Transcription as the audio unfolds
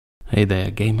Hey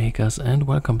there, game makers, and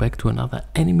welcome back to another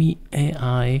enemy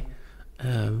AI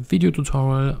video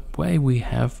tutorial where we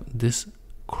have this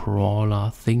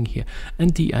crawler thing here.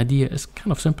 And the idea is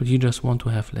kind of simple. You just want to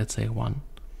have, let's say, one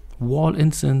wall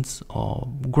instance or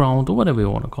ground or whatever you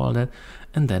want to call that,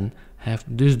 and then have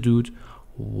this dude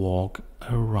walk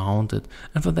around it.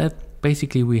 And for that,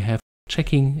 basically we have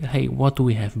checking, hey, what do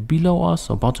we have below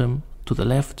us, or bottom, to the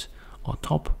left, or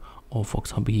top, or for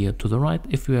example here to the right.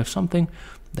 If you have something,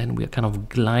 then we are kind of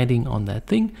gliding on that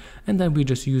thing, and then we're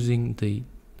just using the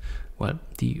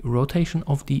rotation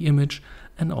of the image,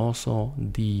 and also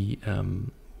the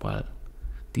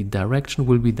the direction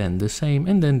will be then the same,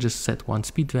 and then just set one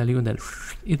speed value, and then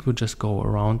it will just go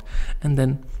around. And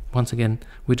then once again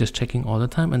we're just checking all the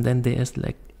time, and then there's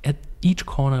like at each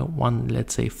corner one,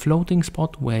 let's say, floating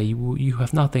spot where you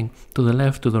have nothing to the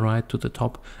left, to the right, to the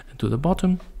top, and to the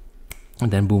bottom. And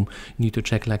then boom, you need to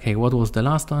check like, hey, what was the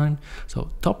last line?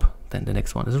 So top, then the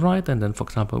next one is right, and then for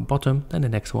example bottom, then the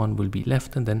next one will be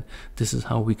left. And then this is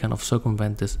how we kind of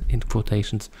circumvent this, in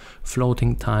quotations,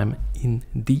 floating time in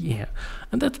the air.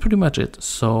 And that's pretty much it.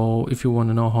 So if you want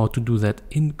to know how to do that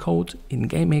in code in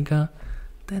GameMaker,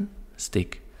 then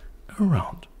stick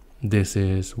around. This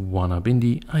is One Up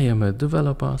Indie. I am a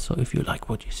developer, so if you like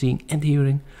what you're seeing and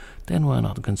hearing, then why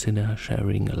not consider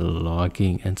sharing,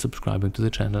 liking, and subscribing to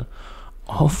the channel,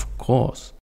 of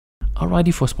course.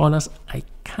 Alrighty, for spoilers, I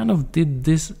kind of did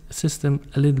this system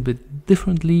a little bit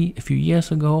differently a few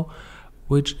years ago,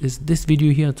 which is this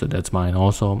video here, so that's mine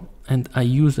also. And I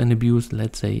used and abused,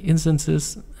 let's say,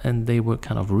 instances, and they were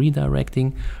kind of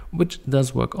redirecting, which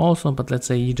does work also. But let's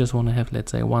say you just want to have,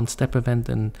 let's say, one step event,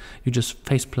 and you just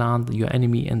face plant your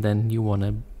enemy, and then you want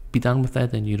to be done with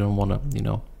that, and you don't want to, you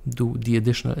know, do the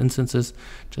additional instances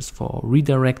just for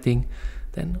redirecting,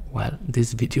 then, well,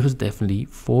 this video is definitely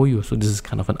for you. So this is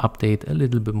kind of an update, a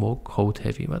little bit more code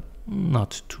heavy, but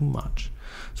not too much.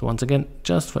 So once again,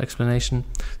 just for explanation,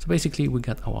 so basically we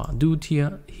got our dude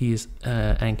here. He is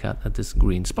anchored at this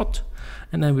green spot,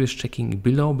 and then we're checking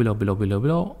below,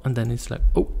 and then it's like,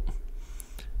 oh,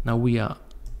 now we are,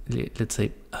 let's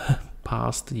say,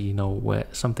 past, you know, where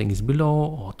something is below,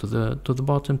 or to the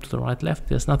bottom, to the right, left.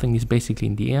 There's nothing, is basically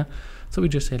in the air. So we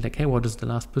just say like, hey, what is the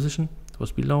last position? It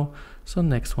was below, so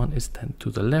next one is then to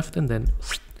the left, and then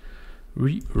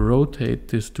we rotate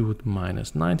this dude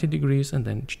minus 90 degrees, and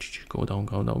then go down,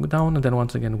 and then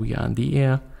once again we are in the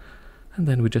air, and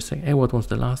then we just say, hey, what was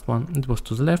the last one? It was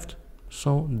to the left,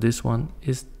 so this one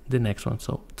is the next one,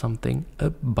 so something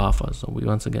above us. So we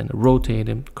once again rotate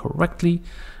him correctly,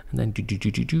 and then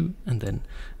and then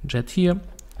jet here,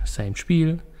 same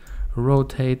spiel,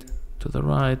 rotate to the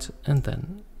right, and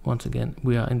then once again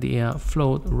we are in the air,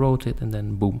 float, rotate, and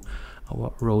then boom,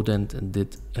 our rodent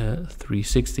did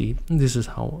 360. And this is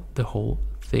how the whole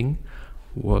thing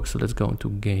works. So let's go into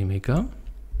GameMaker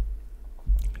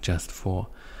just for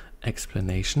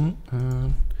explanation,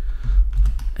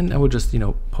 and I will just, you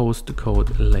know, post the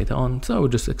code later on. So I will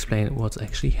just explain what's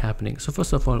actually happening. So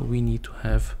first of all, we need to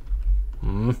have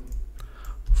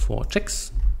 4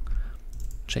 checks.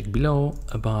 Check below,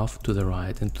 above, to the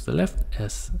right, and to the left,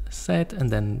 as said. And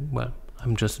then, well,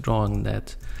 I'm just drawing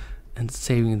that and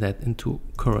saving that into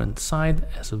current side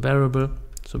as a variable.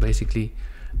 So basically,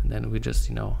 and then we just,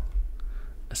 you know,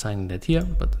 assigning that here,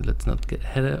 but let's not get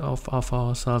ahead of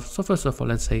ourselves. So first of all,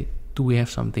 let's say, do we have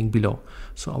something below?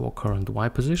 So our current Y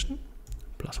position,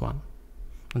 +1.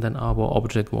 And then our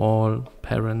object wall,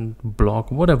 parent,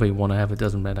 block, whatever you want to have, it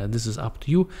doesn't matter. This is up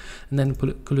to you. And then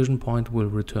collision point will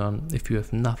return if you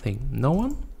have nothing, no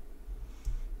one.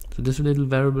 So this little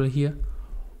variable here,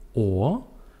 or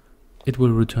it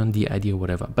will return the ID or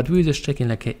whatever. But we're just checking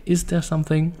like, hey, is there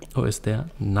something or is there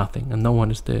nothing? And no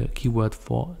one is the keyword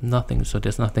for nothing. So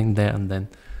there's nothing there, and then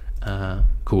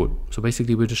cool. So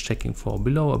basically we're just checking for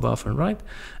below, above, and right.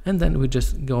 And then we're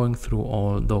just going through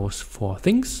all those 4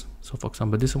 things. So for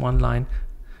example, this one line,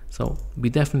 so we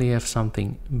definitely have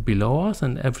something below us,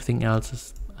 and everything else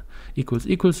is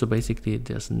equals. So basically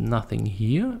there's nothing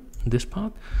here in this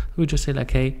part. We just say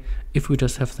like, hey, if we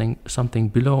just have something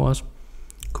below us,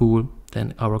 cool,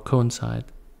 then our current side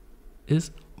is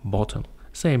bottom.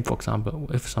 Same, for example,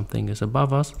 if something is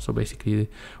above us, so basically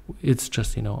it's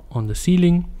just, you know, on the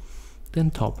ceiling,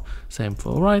 then top. Same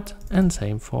for right, and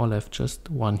same for left, just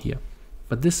one here.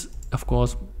 But this, of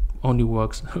course, only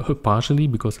works partially,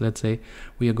 because let's say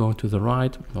we are going to the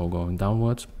right or going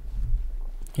downwards,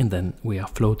 and then we are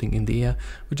floating in the air.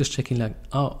 We're just checking like,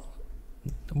 oh,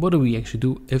 what do we actually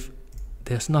do if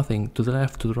there's nothing to the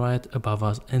left, to the right, above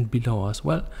us, and below us?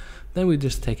 Well, then we're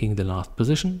just taking the last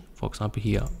position, for example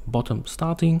here, bottom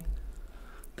starting,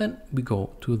 then we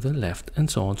go to the left and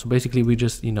so on. So basically we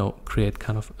just, you know, create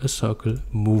kind of a circle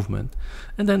movement.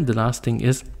 And then the last thing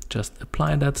is just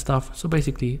apply that stuff. So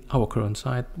basically our current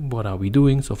side, what are we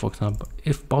doing? So for example,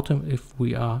 if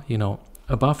we are, you know,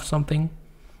 above something,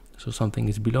 so something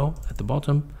is below at the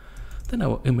bottom, then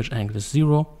our image angle is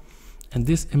 0. And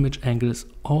this image angle is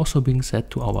also being set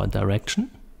to our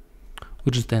direction,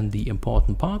 which is then the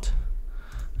important part.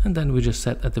 And then we just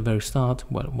set at the very start,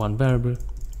 well, one variable,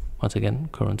 once again,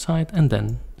 current side, and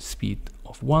then speed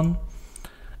of 1.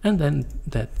 And then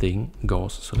that thing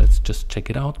goes. So let's just check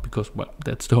it out, because, well,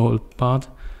 that's the whole part.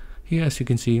 Here, as you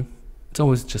can see, it's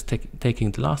always just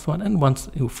taking the last one. And once,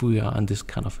 if we are on this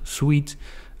kind of suite,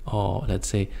 or let's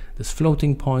say this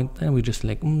floating point, then we just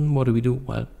like, what do we do?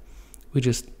 Well, we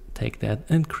just take that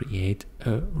and create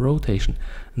a rotation.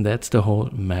 And that's the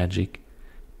whole magic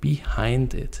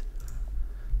behind it.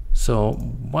 So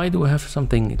why do I have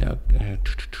something like,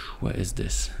 where is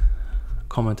this?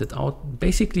 Commented out.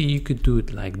 Basically, you could do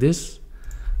it like this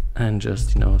and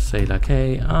just, you know, say like,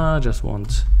 hey, I just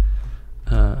want,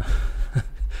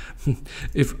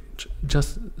 if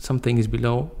just something is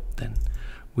below, then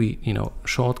we, you know,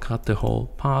 shortcut the whole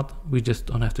part. We just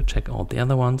don't have to check all the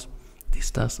other ones.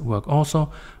 This does work also,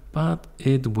 but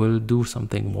it will do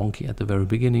something wonky at the very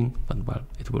beginning, but well,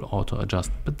 it will auto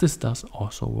adjust. But this does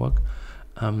also work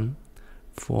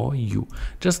for you.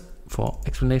 Just for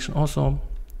explanation also,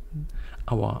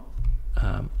 our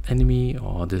enemy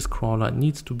or this crawler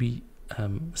needs to be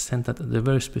centered at the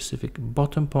very specific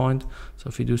bottom point. So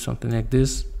if you do something like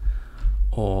this,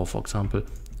 or for example,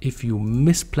 if you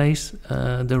misplace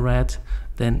the rat,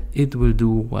 then it will do,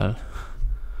 well,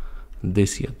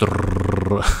 this here.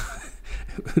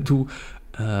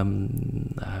 I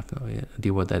have no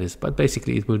idea what that is, but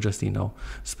basically it will just, you know,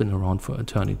 spin around for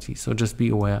eternity. So just be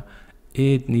aware,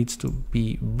 it needs to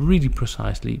be really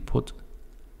precisely put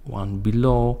one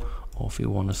below, or if you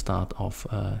want to start off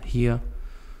here.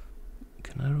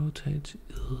 Can I rotate?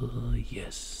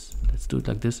 Yes, let's do it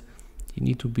like this. You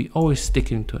need to be always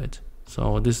sticking to it.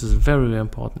 So this is very, very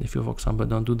important. If you, for example,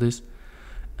 don't do this,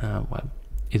 well,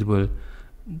 it will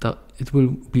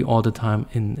be all the time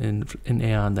in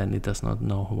air, and then it does not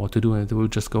know what to do, and it will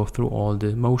just go through all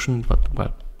the motion, but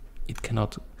well, it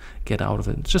cannot get out of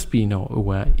it. Just be, you know,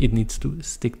 aware it needs to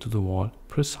stick to the wall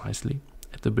precisely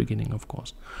at the beginning, of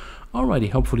course. Alrighty,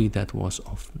 hopefully that was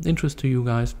of interest to you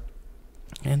guys,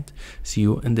 and see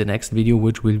you in the next video,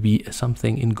 which will be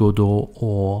something in Godot,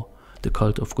 or the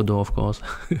Cult of Godot, of course,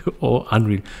 or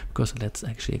Unreal, because let's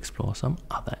actually explore some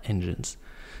other engines.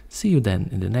 See you then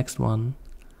in the next one,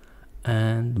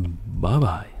 and bye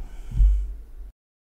bye.